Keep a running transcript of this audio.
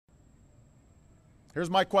Here's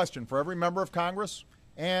my question for every member of Congress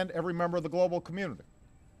and every member of the global community.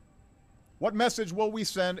 What message will we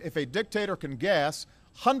send if a dictator can gas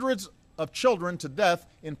hundreds of children to death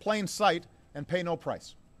in plain sight and pay no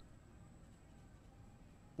price?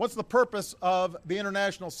 What's the purpose of the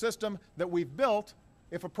international system that we've built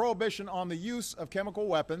if a prohibition on the use of chemical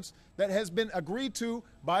weapons that has been agreed to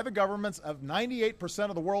by the governments of 98%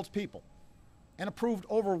 of the world's people and approved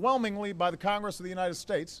overwhelmingly by the Congress of the United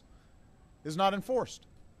States is not enforced?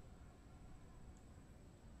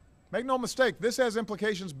 Make no mistake, this has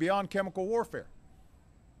implications beyond chemical warfare.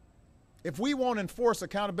 If we won't enforce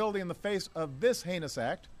accountability in the face of this heinous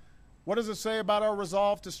act, what does it say about our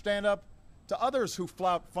resolve to stand up to others who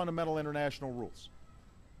flout fundamental international rules?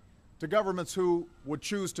 To governments who would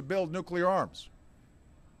choose to build nuclear arms?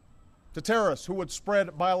 To terrorists who would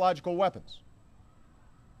spread biological weapons?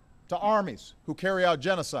 To armies who carry out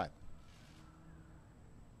genocide?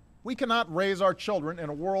 We cannot raise our children in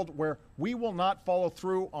a world where we will not follow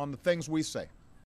through on the things we say.